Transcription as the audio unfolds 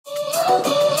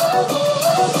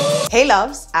Hey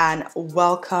loves, and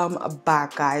welcome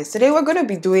back guys. Today we're going to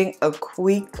be doing a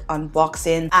quick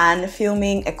unboxing and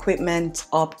filming equipment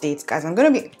updates. Guys, I'm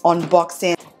going to be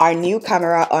unboxing our new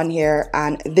camera on here,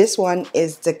 and this one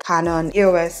is the Canon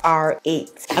EOS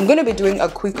R8. I'm going to be doing a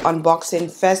quick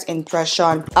unboxing, first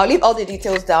impression. I'll leave all the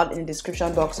details down in the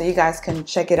description box so you guys can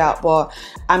check it out, but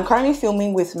I'm currently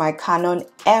filming with my Canon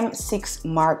M6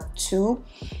 Mark II,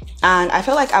 and I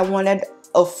feel like I wanted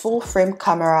a full frame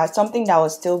camera, something that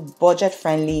was still budget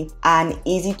friendly and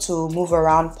easy to move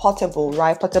around, portable,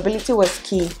 right? Portability was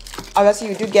key. Obviously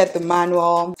you do get the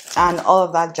manual and all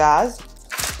of that jazz.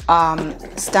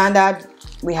 Standard,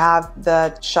 we have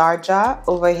the charger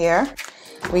over here,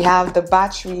 we have the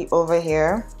battery over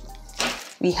here,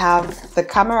 we have the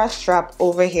camera strap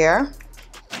over here,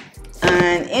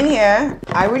 and in here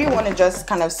I really want to just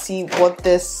kind of see what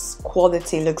this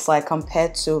quality looks like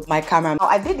compared to my camera. Now,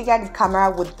 I did get the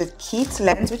camera with the kit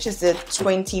lens, which is the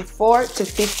 24 to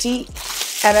 50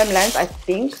 mm lens, I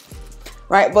think,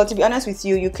 right? But to be honest with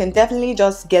you, you can definitely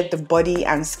just get the body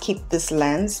and skip this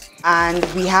lens. And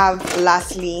we have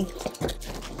lastly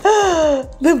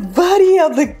the body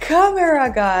of the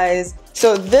camera, guys.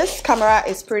 So this camera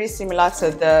is pretty similar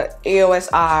to the EOS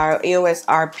R, EOS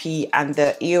RP, and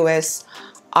the EOS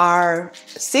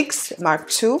R6 Mark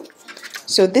II.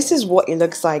 So this is what it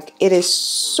looks like. It is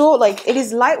so, like, it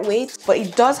is lightweight, but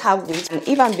it does have weight. And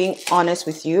if I'm being honest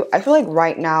with you, I feel like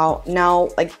right now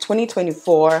like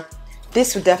 2024,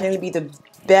 this would definitely be the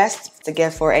best to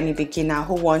get for any beginner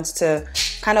who wants to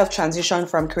kind of transition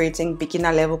from creating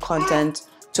beginner level content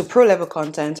to pro level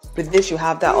content. With this, you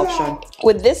have that option.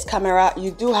 With this camera,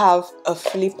 you do have a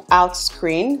flip out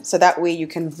screen, so that way you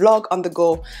can vlog on the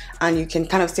go and you can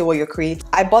kind of see what you're creating.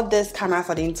 I bought this camera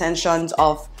for the intentions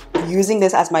of using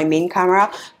this as my main camera,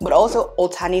 but also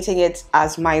alternating it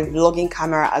as my vlogging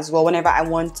camera as well whenever I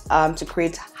want to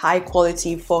create high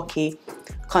quality 4K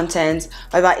content,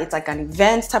 whether it's like an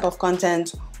event type of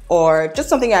content or just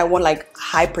something I want like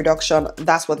high production.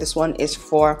 That's what this one is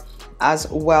for as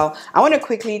well. I want to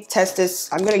quickly test this.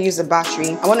 I'm going to use the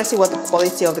battery. I want to see what the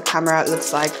quality of the camera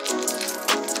looks like.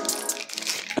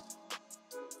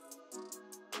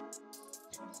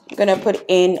 I'm going to put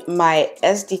in my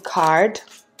SD card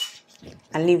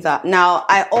and leave that. Now,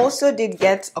 I also did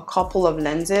get a couple of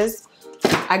lenses.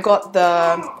 I got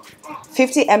the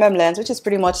 50 mm lens, which is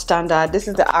pretty much standard. This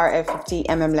is the RF 50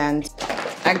 mm lens.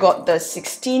 I got the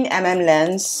 16 mm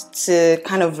lens to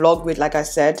kind of vlog with, like I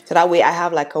said, so that way I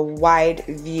have like a wide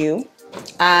view.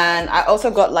 And I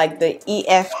also got like the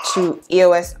EF to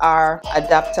EOS R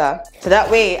adapter, so that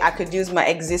way I could use my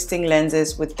existing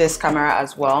lenses with this camera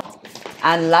as well.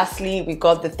 And lastly, we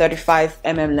got the 35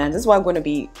 mm lens. This is what I'm going to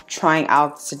be trying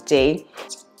out today.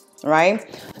 Right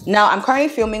now, I'm currently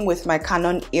filming with my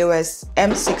Canon EOS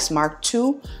M6 Mark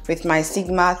II with my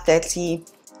Sigma 30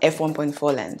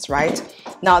 f1.4 lens. Right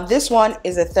now, this one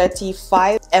is a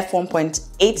 35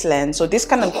 f1.8 lens, so this is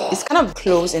kind of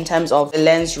close in terms of the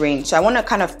lens range. So I want to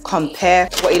kind of compare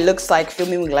what it looks like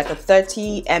filming with like a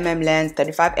 30 mm lens,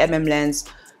 35 mm lens,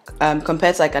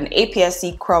 compared to like an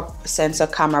APS-C crop sensor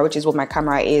camera, which is what my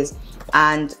camera is,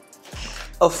 and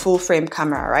a full frame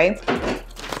camera, right?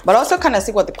 But also kind of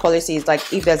see what the quality is like,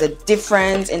 if there's a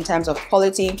difference in terms of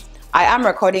quality. I am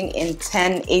recording in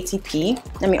 1080p.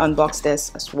 Let me unbox this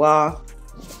as well.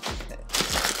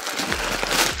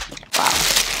 Wow.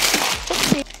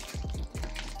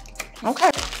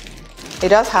 Okay.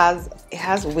 It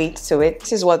has weight to it.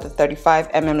 This is what the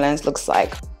 35 mm lens looks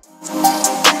like.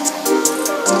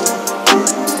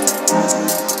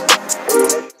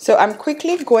 So I'm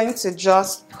quickly going to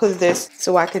just put this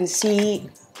so I can see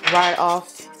right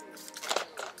off.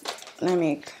 Let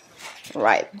me,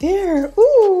 right there.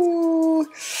 Ooh,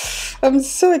 I'm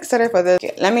so excited for this.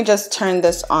 Okay, let me just turn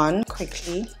this on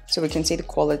quickly so we can see the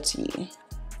quality.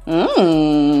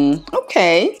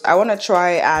 Okay. I want to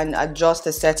try and adjust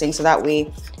the settings so that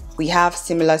way we have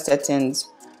similar settings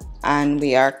and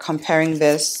we are comparing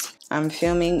this. I'm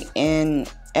filming in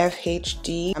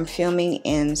FHD. I'm filming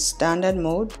in standard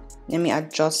mode. Let me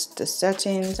adjust the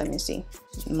settings. Let me see.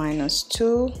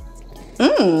 -2.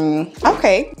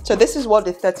 Okay, so this is what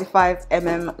the 35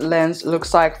 mm lens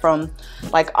looks like from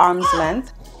like arm's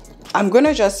length. I'm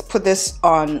gonna just put this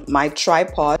on my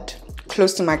tripod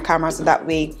close to my camera so that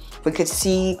way we could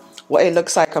see what it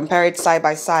looks like, compare it side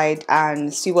by side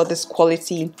and see what this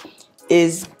quality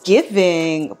is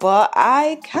giving, but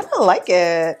I kind of like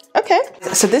it. Okay,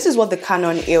 so this is what the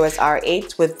Canon EOS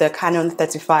R8 with the Canon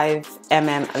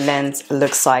 35mm lens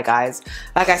looks like, guys.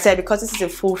 Like I said, because this is a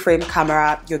full frame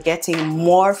camera, you're getting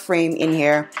more frame in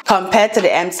here compared to the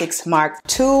M6 Mark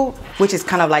II, which is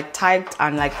kind of like typed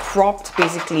and like cropped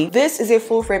basically. This is a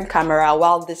full frame camera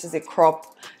while this is a crop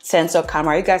sensor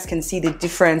camera. You guys can see the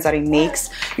difference that it makes.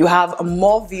 You have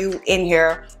more view in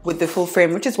here with the full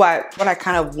frame, which is what I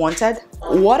kind of wanted.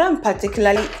 What I'm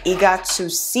particularly eager to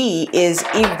see is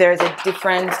if there's a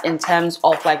difference in terms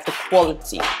of like the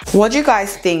quality. What do you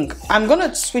guys think? I'm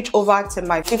gonna switch over to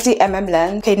my 50mm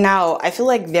lens. Okay, now I feel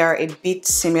like they're a bit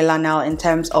similar now in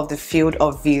terms of the field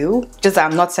of view, just that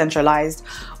I'm not centralized,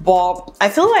 but I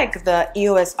feel like the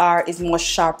EOS R is more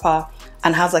sharper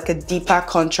and has like a deeper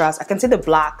contrast. I can see the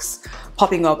blacks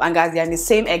popping up, and guys, they're in the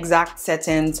same exact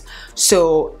settings.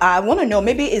 So I want to know,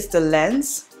 maybe it's the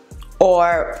lens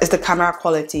or it's the camera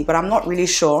quality, but I'm not really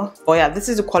sure. But yeah, this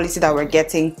is the quality that we're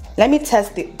getting. Let me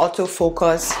test the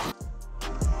autofocus.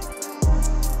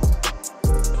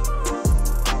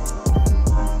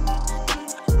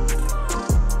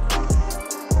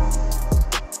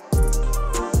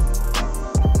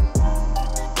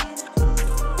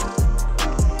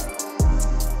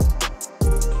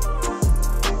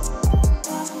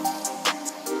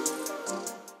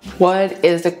 What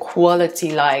is the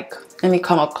quality like? Let me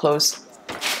come up close.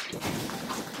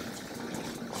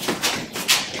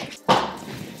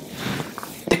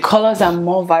 The colors are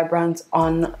more vibrant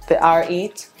on the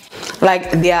R8. Like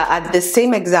they are at the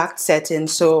same exact setting,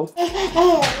 so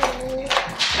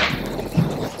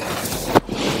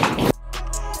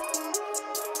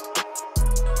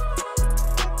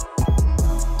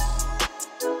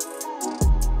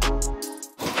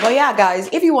but yeah, guys,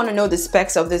 if you want to know the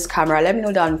specs of this camera, let me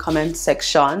know down in the comment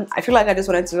section. I feel like I just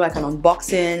wanted to do like an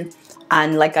unboxing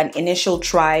and like an initial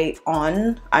try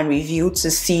on and review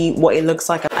to see what it looks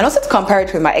like, and also to compare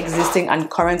it with my existing and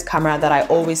current camera that I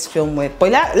always film with.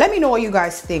 But let me know what you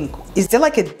guys think. Is there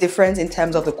like a difference in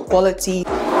terms of the quality?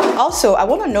 Also, I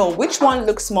want to know which one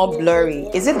looks more blurry.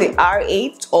 Is it the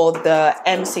R8 or the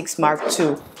M6 Mark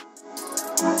II?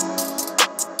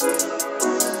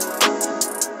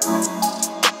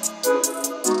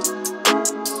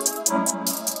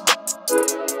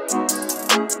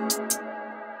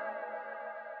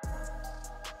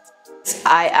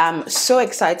 I am so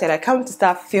excited. I can't wait to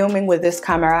start filming with this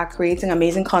camera, creating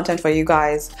amazing content for you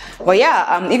guys. But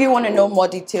yeah, if you want to know more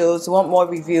details, want more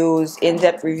reviews,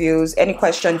 in-depth reviews, any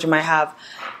questions you might have,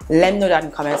 let me know that in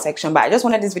the comment section. But I just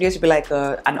wanted this video to be like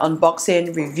an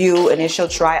unboxing, review, initial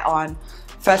try on,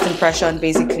 first impression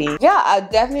basically. Yeah, I'll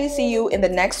definitely see you in the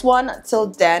next one. Till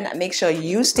then, make sure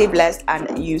you stay blessed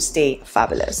and you stay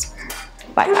fabulous.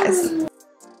 Bye guys.